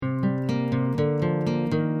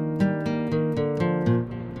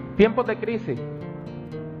Tiempos de crisis.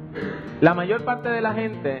 La mayor parte de la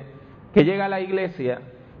gente que llega a la iglesia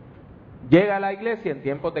en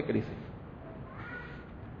tiempos de crisis.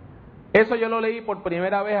 Eso yo lo leí por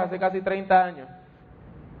primera vez hace casi 30 años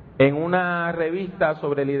en una revista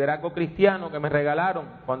sobre liderazgo cristiano que me regalaron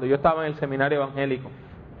cuando yo estaba en el seminario evangélico.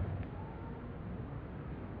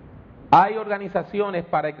 Hay organizaciones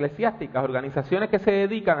paraeclesiásticas, organizaciones que se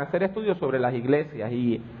dedican a hacer estudios sobre las iglesias,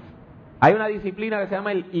 y hay una disciplina que se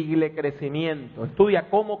llama el iglecrecimiento, estudia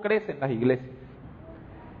cómo crecen las iglesias.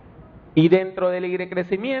 Y dentro del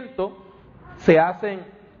iglecrecimiento se hacen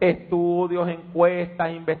estudios,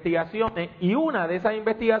 encuestas, investigaciones, y una de esas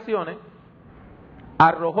investigaciones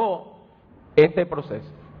arrojó este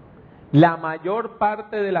proceso. La mayor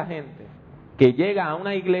parte de la gente que llega a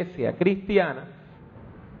una iglesia cristiana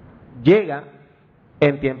llega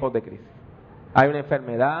en tiempos de crisis. Hay una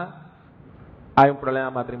enfermedad, hay un problema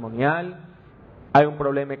matrimonial, hay un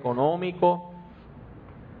problema económico,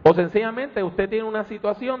 o sencillamente usted tiene una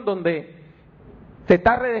situación donde se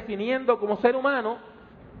está redefiniendo como ser humano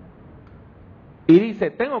y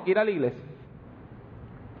dice, tengo que ir a la iglesia.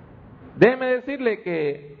 Déjeme decirle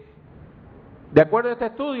que, de acuerdo a este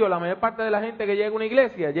estudio, la mayor parte de la gente que llega a una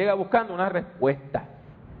iglesia llega buscando una respuesta.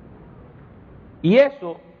 Y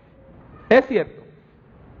eso es cierto.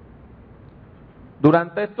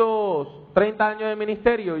 Durante estos 30 años de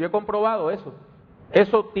ministerio yo he comprobado eso.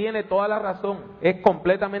 Eso tiene toda la razón, es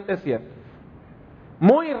completamente cierto.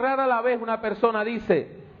 Muy rara la vez una persona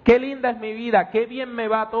dice, qué linda es mi vida, qué bien me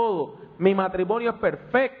va todo, mi matrimonio es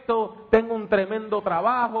perfecto, tengo un tremendo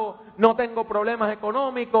trabajo, no tengo problemas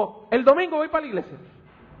económicos, el domingo voy para la iglesia.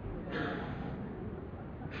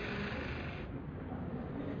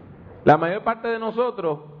 La mayor parte de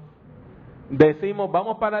nosotros decimos,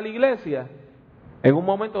 vamos para la iglesia, en un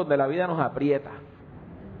momento donde la vida nos aprieta.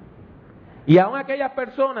 Y aún aquellas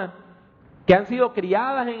personas que han sido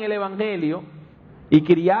criadas en el evangelio y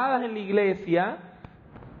criadas en la iglesia,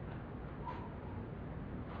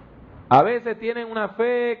 a veces tienen una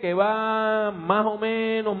fe que va más o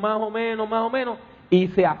menos, y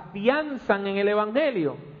se afianzan en el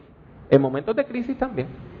evangelio en momentos de crisis también.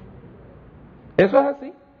 Eso es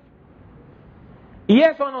así. Y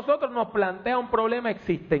eso a nosotros nos plantea un problema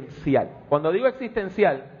existencial. Cuando digo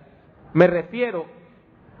existencial, me refiero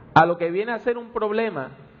a lo que viene a ser un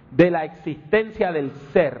problema de la existencia del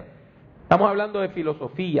ser. Estamos hablando de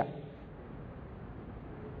filosofía.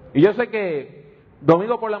 Y yo sé que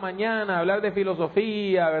domingo por la mañana hablar de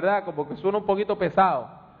filosofía, ¿verdad? Como que suena un poquito pesado.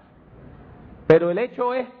 Pero el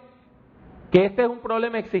hecho es que este es un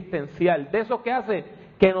problema existencial, de esos que hace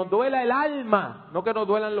que nos duela el alma, no que nos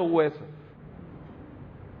duelan los huesos.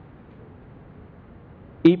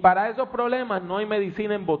 Y para esos problemas no hay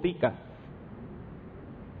medicina en botica.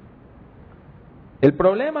 El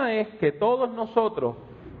problema es que todos nosotros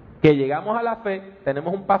que llegamos a la fe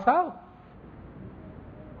tenemos un pasado.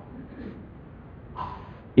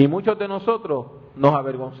 Y muchos de nosotros nos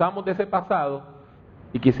avergonzamos de ese pasado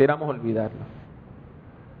y quisiéramos olvidarlo.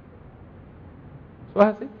 ¿Eso es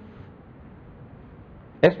así?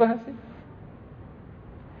 Eso es así.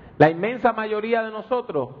 La inmensa mayoría de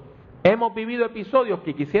nosotros hemos vivido episodios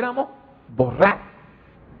que quisiéramos borrar,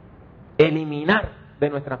 eliminar de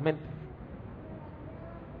nuestras mentes.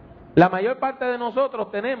 La mayor parte de nosotros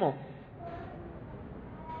tenemos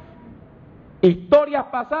historias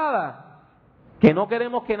pasadas que no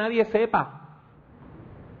queremos que nadie sepa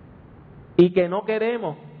y que no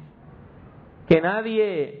queremos que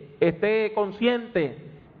nadie esté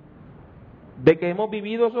consciente de que hemos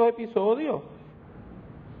vivido esos episodios.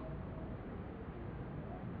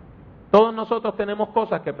 Todos nosotros tenemos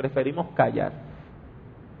cosas que preferimos callar.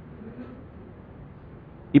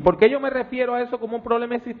 ¿Y por qué yo me refiero a eso como un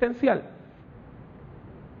problema existencial?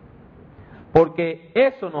 Porque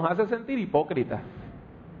eso nos hace sentir hipócritas.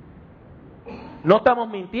 No estamos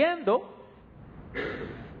mintiendo,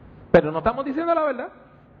 pero no estamos diciendo la verdad.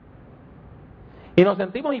 Y nos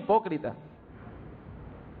sentimos hipócritas.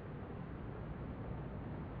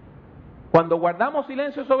 Cuando guardamos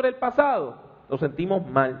silencio sobre el pasado, nos sentimos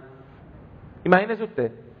mal. Imagínese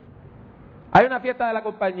usted, hay una fiesta de la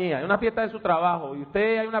compañía, hay una fiesta de su trabajo, y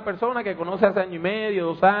usted hay una persona que conoce hace año y medio,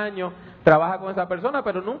 2 años, trabaja con esa persona,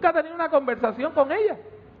 pero nunca ha tenido una conversación con ella.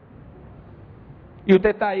 Y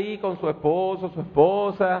usted está ahí con su esposo, su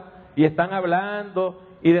esposa, y están hablando,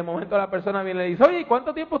 y de momento la persona viene y le dice, oye, ¿y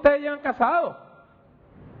cuánto tiempo ustedes llevan casados?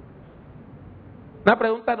 Una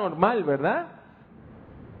pregunta normal, ¿verdad?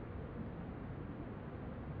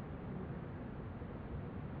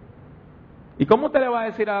 ¿Y cómo usted le va a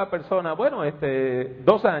decir a la persona, bueno,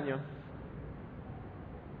 2 años?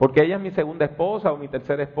 porque ella es mi segunda esposa o mi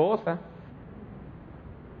tercera esposa.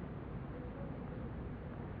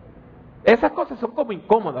 Esas cosas son como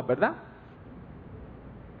incómodas, ¿verdad?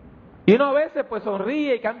 Y uno a veces pues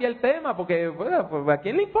sonríe y cambia el tema, porque bueno, pues, ¿a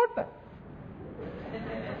quién le importa?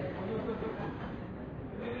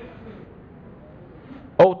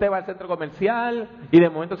 O usted va al centro comercial y de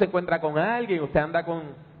momento se encuentra con alguien, usted anda con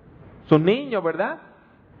sus niños, ¿verdad?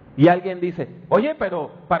 Y alguien dice, oye,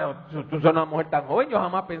 pero tú sos una mujer tan joven, yo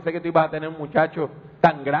jamás pensé que tú ibas a tener un muchacho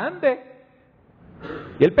tan grande.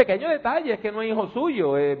 Y el pequeño detalle es que no es hijo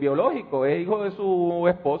suyo, es biológico, es hijo de su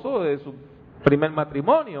esposo, de su primer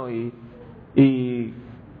matrimonio. Y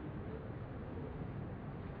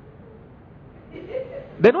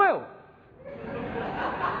de nuevo,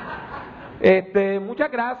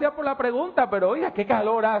 muchas gracias por la pregunta, pero oiga, qué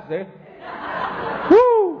calor hace.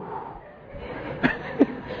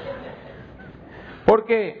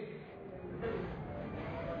 Porque,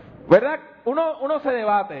 ¿verdad? Uno se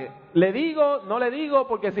debate, ¿le digo, no le digo?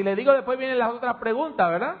 Porque si le digo después vienen las otras preguntas,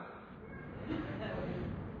 ¿verdad?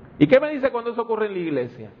 ¿Y qué me dice cuando eso ocurre en la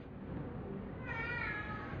iglesia?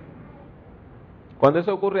 Cuando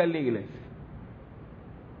eso ocurre en la iglesia.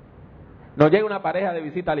 Nos llega una pareja de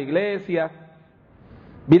visita a la iglesia,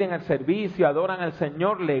 vienen al servicio, adoran al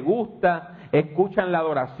Señor, les gusta, escuchan la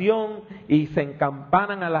adoración y se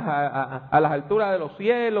encampanan a las alturas de los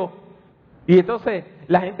cielos. Y entonces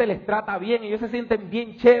la gente les trata bien, ellos se sienten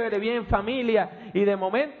bien chévere, bien en familia. Y de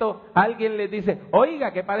momento alguien les dice,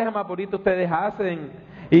 oiga, qué pareja más bonita ustedes hacen.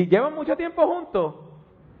 Y llevan mucho tiempo juntos.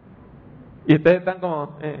 Y ustedes están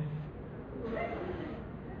como...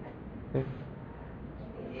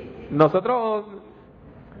 Nosotros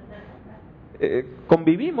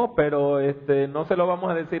convivimos, pero no se lo vamos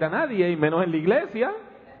a decir a nadie, y menos en la iglesia,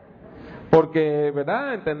 porque,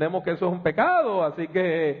 ¿verdad? Entendemos que eso es un pecado, así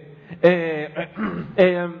que,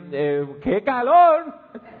 ¡qué calor!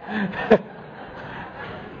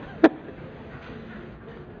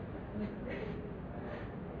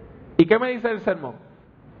 ¿Y qué me dice el sermón?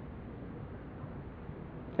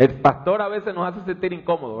 El pastor a veces nos hace sentir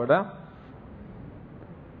incómodos, ¿verdad?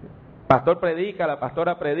 El pastor predica, la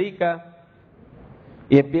pastora predica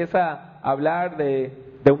y empieza a hablar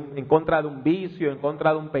en contra de un vicio, en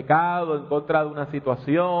contra de un pecado, en contra de una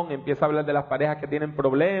situación, empieza a hablar de las parejas que tienen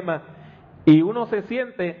problemas y uno se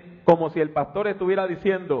siente como si el pastor estuviera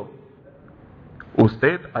diciendo,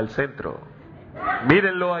 usted al centro,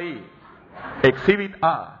 mírenlo ahí, exhibit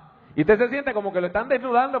A. Y usted se siente como que lo están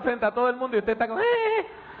desnudando frente a todo el mundo y usted está como...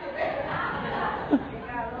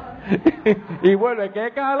 y vuelve,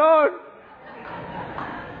 ¡qué calor!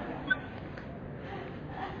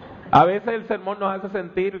 A veces el sermón nos hace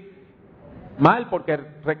sentir mal porque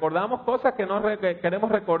recordamos cosas que no queremos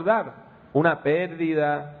recordar. Una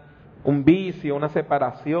pérdida, un vicio, una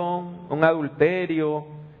separación, un adulterio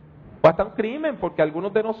o hasta un crimen, porque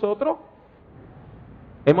algunos de nosotros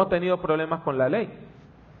hemos tenido problemas con la ley.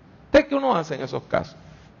 ¿Usted qué uno hace en esos casos?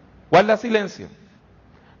 Guarda silencio.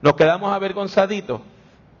 Nos quedamos avergonzaditos.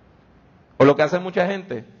 O lo que hace mucha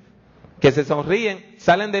gente, que se sonríen,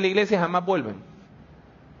 salen de la iglesia y jamás vuelven.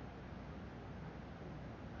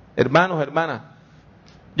 Hermanos, hermanas,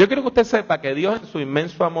 yo quiero que usted sepa que Dios en su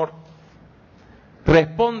inmenso amor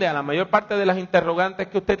responde a la mayor parte de las interrogantes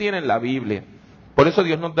que usted tiene en la Biblia. Por eso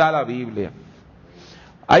Dios nos da la Biblia.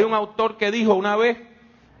 Hay un autor que dijo una vez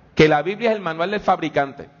que la Biblia es el manual del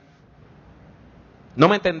fabricante. No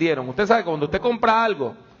me entendieron. Usted sabe que cuando usted compra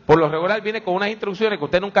algo, por lo regular viene con unas instrucciones que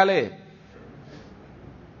usted nunca lee.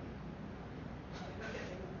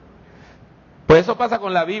 Pues eso pasa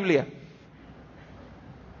con la Biblia.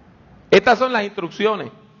 Estas son las instrucciones.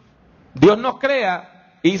 Dios nos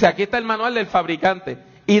crea y dice, aquí está el manual del fabricante.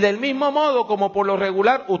 Y del mismo modo, como por lo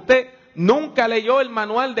regular, usted nunca leyó el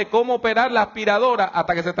manual de cómo operar la aspiradora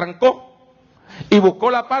hasta que se trancó y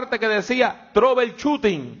buscó la parte que decía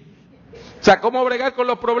troubleshooting. O sea, cómo bregar con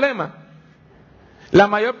los problemas. La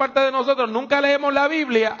mayor parte de nosotros nunca leemos la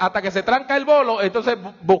Biblia hasta que se tranca el bolo, entonces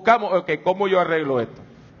buscamos, ok, ¿cómo yo arreglo esto?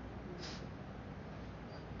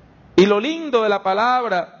 Y lo lindo de la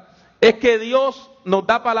palabra es que Dios nos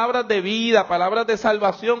da palabras de vida, palabras de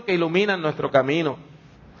salvación que iluminan nuestro camino.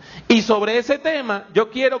 Y sobre ese tema, yo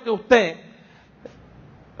quiero que usted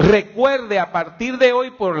recuerde a partir de hoy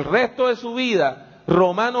por el resto de su vida,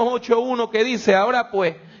 Romanos 8:1 que dice, ahora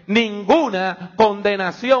pues, ninguna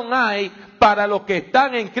condenación hay para los que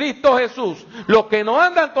están en Cristo Jesús, los que no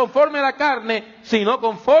andan conforme a la carne, sino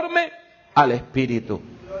conforme al Espíritu.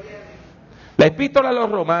 La epístola a los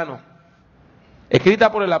Romanos,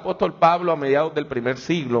 escrita por el apóstol Pablo a mediados del primer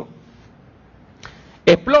siglo,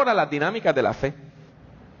 explora las dinámicas de la fe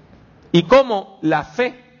y cómo la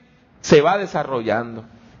fe se va desarrollando.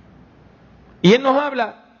 Y Él nos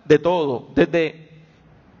habla de todo, desde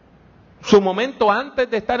su momento antes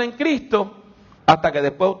de estar en Cristo hasta que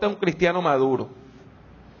después usted es un cristiano maduro.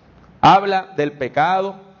 Habla del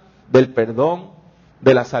pecado, del perdón,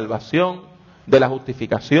 de la salvación, de la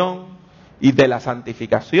justificación y de la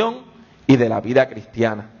santificación y de la vida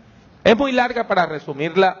cristiana. Es muy larga para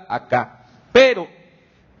resumirla acá, pero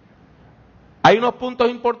hay unos puntos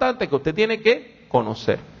importantes que usted tiene que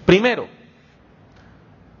conocer. Primero,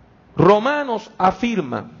 Romanos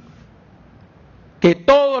afirma que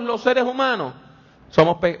todos los seres humanos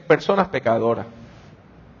somos personas pecadoras.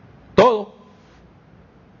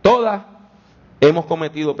 Todas hemos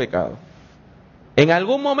cometido pecado. En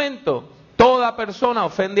algún momento, toda persona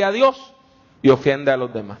ofende a Dios y ofende a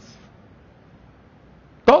los demás.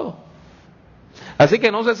 Todo. Así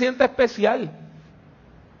que no se sienta especial.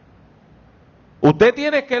 Usted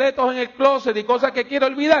tiene esqueletos en el closet y cosas que quiere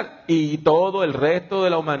olvidar, y todo el resto de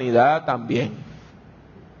la humanidad también.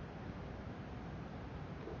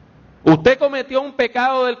 Usted cometió un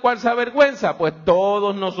pecado del cual se avergüenza, pues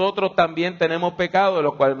todos nosotros también tenemos pecados de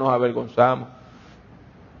los cuales nos avergonzamos.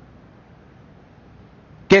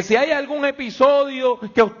 Que si hay algún episodio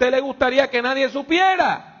que a usted le gustaría que nadie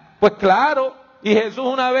supiera, pues claro, y Jesús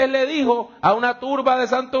una vez le dijo a una turba de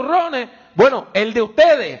santurrones, bueno, el de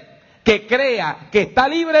ustedes que crea que está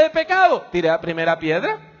libre de pecado, tire la primera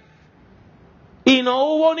piedra. Y no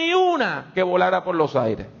hubo ni una que volara por los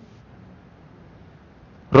aires.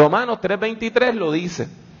 Romanos 3:23 lo dice.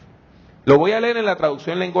 Lo voy a leer en la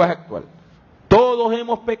traducción lenguaje actual. Todos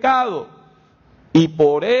hemos pecado y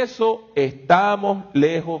por eso estamos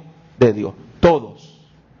lejos de Dios. Todos.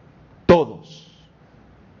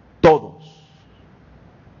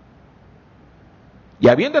 Y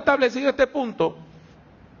habiendo establecido este punto,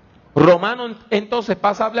 Romanos entonces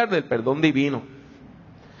pasa a hablar del perdón divino.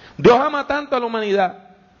 Dios ama tanto a la humanidad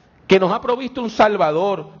que nos ha provisto un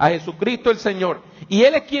Salvador, a Jesucristo el Señor. Y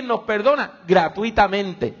Él es quien nos perdona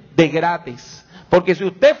gratuitamente, de gratis. Porque si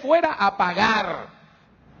usted fuera a pagar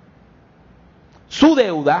su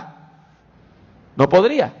deuda, no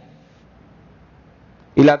podría.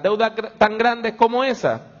 Y las deudas tan grandes como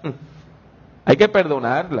esa, hay que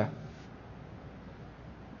perdonarlas.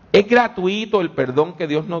 Es gratuito el perdón que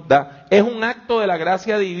Dios nos da. Es un acto de la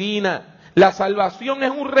gracia divina. La salvación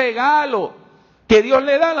es un regalo que Dios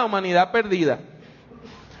le da a la humanidad perdida.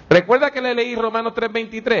 ¿Recuerda que le leí Romanos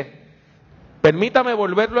 3:23? Permítame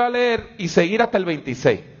volverlo a leer y seguir hasta el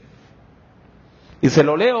 26. Y se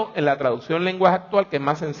lo leo en la traducción lenguaje actual, que es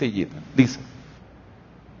más sencillita. Dice: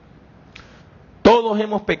 todos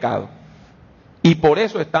hemos pecado y por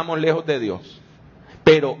eso estamos lejos de Dios.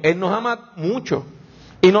 Pero Él nos ama mucho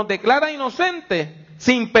y nos declara inocentes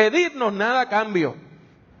sin pedirnos nada a cambio.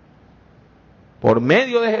 Por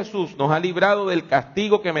medio de Jesús nos ha librado del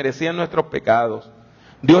castigo que merecían nuestros pecados.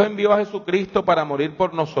 Dios envió a Jesucristo para morir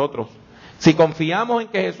por nosotros. Si confiamos en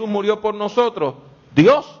que Jesús murió por nosotros,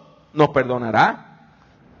 Dios nos perdonará.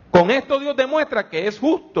 Con esto Dios demuestra que es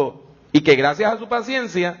justo y que gracias a su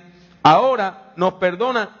paciencia, ahora nos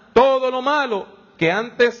perdona todo lo malo que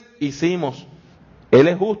antes hicimos. Él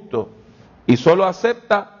es justo y solo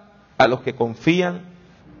acepta a los que confían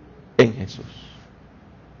en Jesús.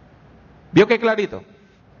 ¿Vio qué clarito?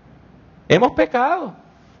 Hemos pecado,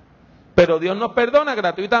 pero Dios nos perdona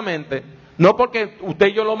gratuitamente, no porque usted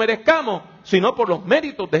y yo lo merezcamos, sino por los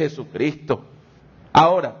méritos de Jesucristo.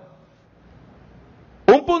 Ahora,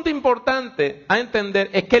 un punto importante a entender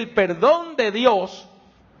es que el perdón de Dios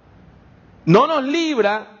no nos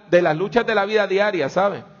libra de las luchas de la vida diaria,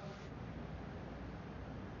 ¿sabe?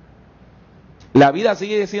 La vida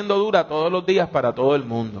sigue siendo dura todos los días para todo el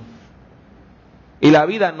mundo. Y la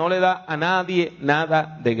vida no le da a nadie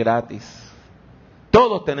nada de gratis.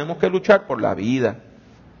 Todos tenemos que luchar por la vida.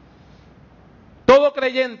 Todo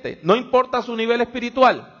creyente, no importa su nivel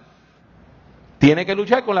espiritual, tiene que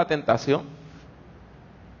luchar con la tentación.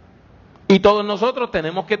 Y todos nosotros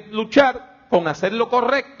tenemos que luchar con hacer lo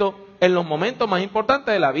correcto en los momentos más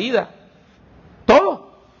importantes de la vida. Todos.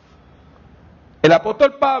 El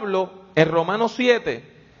apóstol Pablo, en Romanos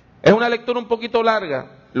 7, es una lectura un poquito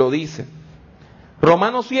larga, lo dice.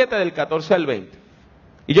 Romanos 7 del 14 al 20.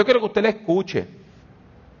 Y yo quiero que usted la escuche.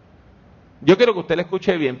 Yo quiero que usted la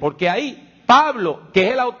escuche bien, porque ahí Pablo, que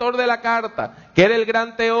es el autor de la carta, que era el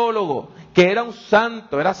gran teólogo, que era un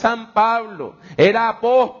santo, era San Pablo, era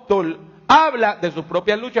apóstol, habla de sus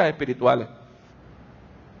propias luchas espirituales.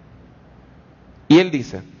 Y él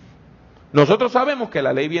dice: nosotros sabemos que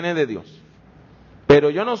la ley viene de Dios,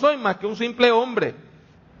 pero yo no soy más que un simple hombre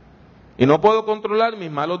y no puedo controlar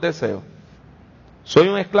mis malos deseos. Soy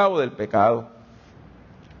un esclavo del pecado.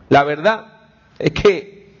 la verdad es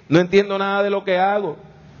que no entiendo nada de lo que hago.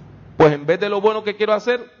 Pues en vez de lo bueno que quiero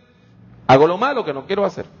hacer, hago lo malo que no quiero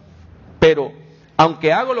hacer. Pero,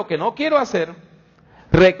 aunque hago lo que no quiero hacer,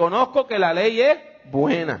 reconozco que la ley es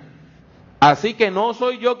buena. Así que no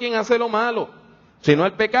soy yo quien hace lo malo, sino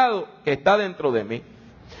el pecado que está dentro de mí.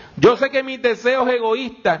 Yo sé que mis deseos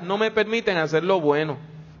egoístas no me permiten hacer lo bueno.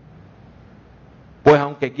 Pues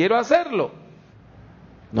aunque quiero hacerlo,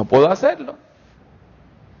 no puedo hacerlo.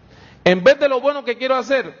 En vez de lo bueno que quiero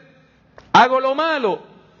hacer, hago lo malo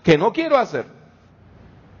que no quiero hacer.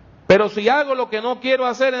 Pero si hago lo que no quiero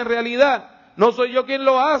hacer, en realidad no soy yo quien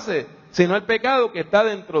lo hace, sino el pecado que está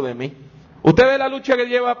dentro de mí. ¿Usted ve la lucha que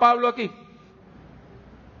lleva Pablo aquí?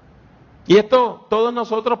 Y esto todos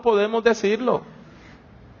nosotros podemos decirlo.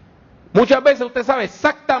 Muchas veces usted sabe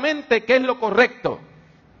exactamente qué es lo correcto,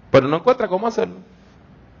 pero no encuentra cómo hacerlo.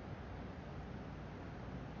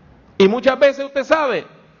 Y muchas veces usted sabe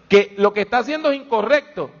que lo que está haciendo es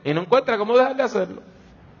incorrecto y no encuentra cómo dejar de hacerlo.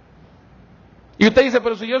 Y usted dice,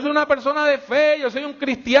 pero si yo soy una persona de fe, yo soy un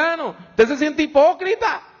cristiano, usted se siente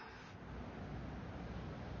hipócrita.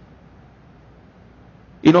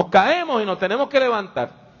 Y nos caemos y nos tenemos que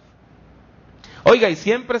levantar. Oiga, y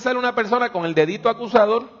siempre sale una persona con el dedito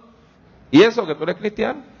acusador, y eso que tú eres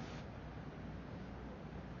cristiano.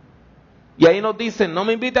 Y ahí nos dicen, no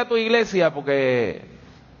me invite a tu iglesia porque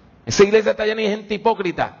esa iglesia está llena de gente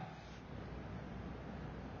hipócrita.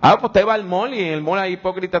 Ah, pues usted va al mall y en el mall hay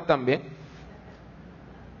hipócritas también.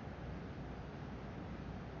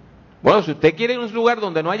 Bueno, si usted quiere ir a un lugar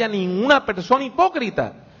donde no haya ninguna persona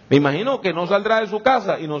hipócrita, me imagino que no saldrá de su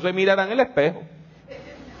casa y no se mirará en el espejo.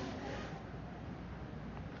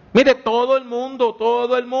 Mire, todo el mundo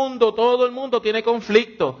tiene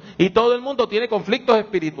conflictos, y todo el mundo tiene conflictos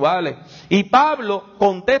espirituales. Y Pablo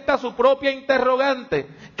contesta su propia interrogante,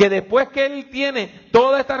 que después que él tiene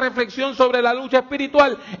toda esta reflexión sobre la lucha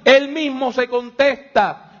espiritual, él mismo se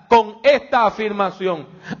contesta con esta afirmación: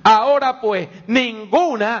 ahora pues,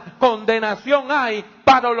 ninguna condenación hay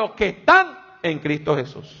para los que están en Cristo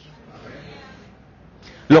Jesús.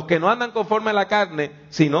 Los que no andan conforme a la carne,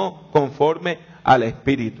 sino conforme al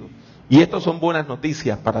Espíritu. Y estas son buenas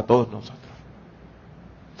noticias para todos nosotros.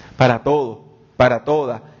 Para todos, para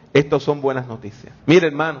todas, estos son buenas noticias. Mire,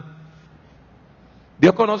 hermano,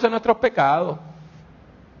 Dios conoce nuestros pecados.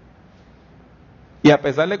 Y a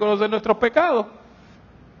pesar de conocer nuestros pecados,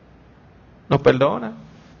 nos perdona.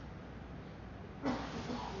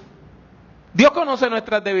 Dios conoce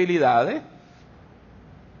nuestras debilidades.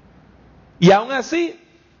 Y aún así,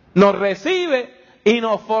 nos recibe y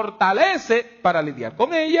nos fortalece para lidiar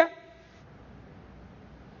con ella.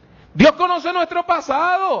 Dios conoce nuestro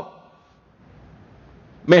pasado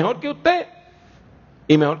mejor que usted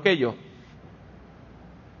y mejor que yo.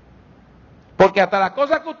 Porque hasta las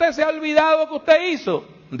cosas que usted se ha olvidado que usted hizo,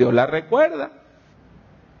 Dios las recuerda.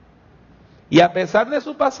 Y a pesar de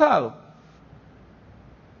su pasado,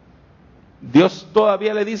 Dios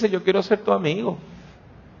todavía le dice: yo quiero ser tu amigo,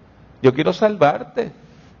 yo quiero salvarte,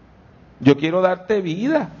 yo quiero darte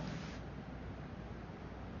vida.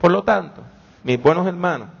 Por lo tanto, mis buenos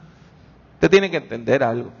hermanos, usted tiene que entender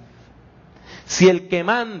algo. Si el que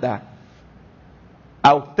manda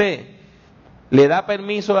a usted le da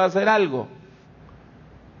permiso de hacer algo,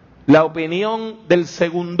 la opinión del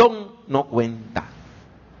segundón no cuenta.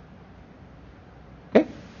 ¿Qué?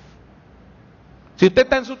 Si usted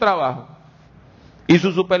está en su trabajo y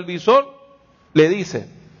su supervisor le dice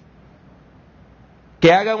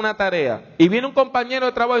que haga una tarea, y viene un compañero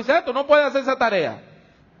de trabajo y dice: tú no puedes hacer esa tarea,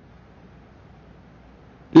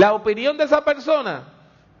 la opinión de esa persona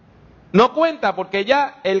no cuenta, porque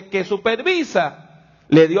ya el que supervisa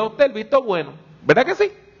le dio a usted el visto bueno. ¿Verdad que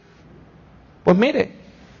sí? Pues mire,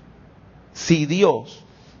 si Dios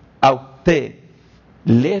a usted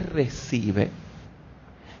le recibe,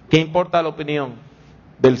 ¿qué importa la opinión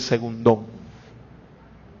del segundón?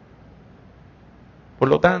 Por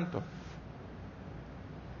lo tanto,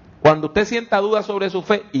 cuando usted sienta dudas sobre su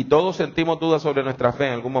fe, y todos sentimos dudas sobre nuestra fe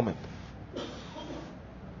en algún momento,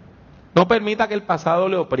 no permita que el pasado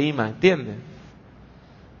le oprima, ¿entiende?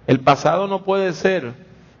 El pasado no puede ser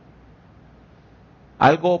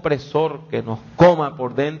algo opresor que nos coma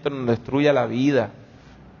por dentro y nos destruya la vida.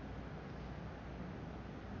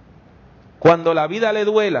 Cuando la vida le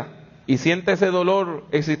duela y siente ese dolor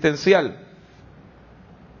existencial,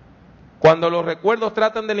 cuando los recuerdos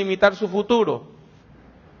tratan de limitar su futuro,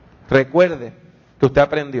 recuerde que usted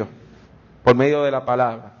aprendió por medio de la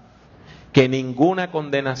palabra que ninguna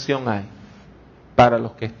condenación hay para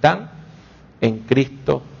los que están en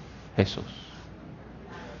Cristo Jesús.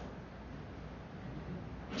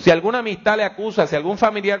 Si alguna amistad le acusa, si algún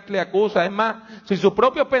familiar le acusa, es más, si sus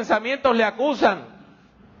propios pensamientos le acusan,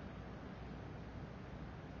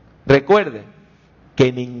 recuerde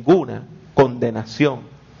que ninguna condenación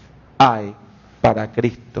hay para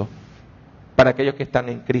Cristo, para aquellos que están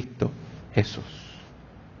en Cristo Jesús.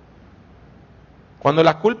 Cuando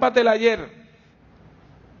las culpas del ayer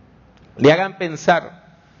le hagan pensar,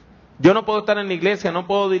 yo no puedo estar en la iglesia, no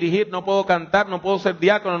puedo dirigir, no puedo cantar, no puedo ser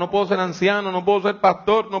diácono, no puedo ser anciano, no puedo ser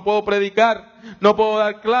pastor, no puedo predicar, no puedo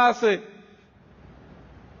dar clase.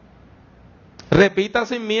 Repita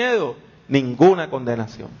sin miedo, ninguna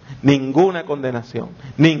condenación, ninguna condenación,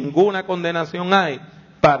 ninguna condenación hay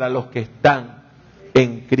para los que están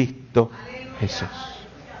en Cristo Jesús.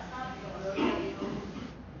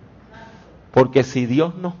 Porque si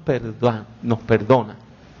Dios nos perdona,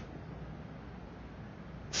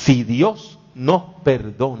 si Dios nos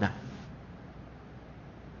perdona,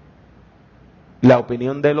 la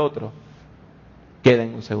opinión del otro queda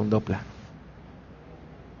en un segundo plano.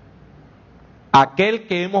 Aquel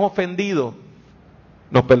que hemos ofendido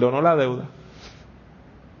nos perdonó la deuda.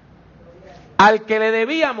 Al que le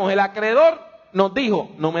debíamos, el acreedor nos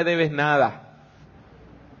dijo, no me debes nada.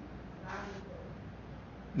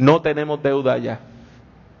 No tenemos deuda ya.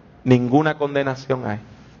 Ninguna condenación hay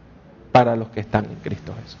para los que están en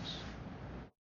Cristo Jesús.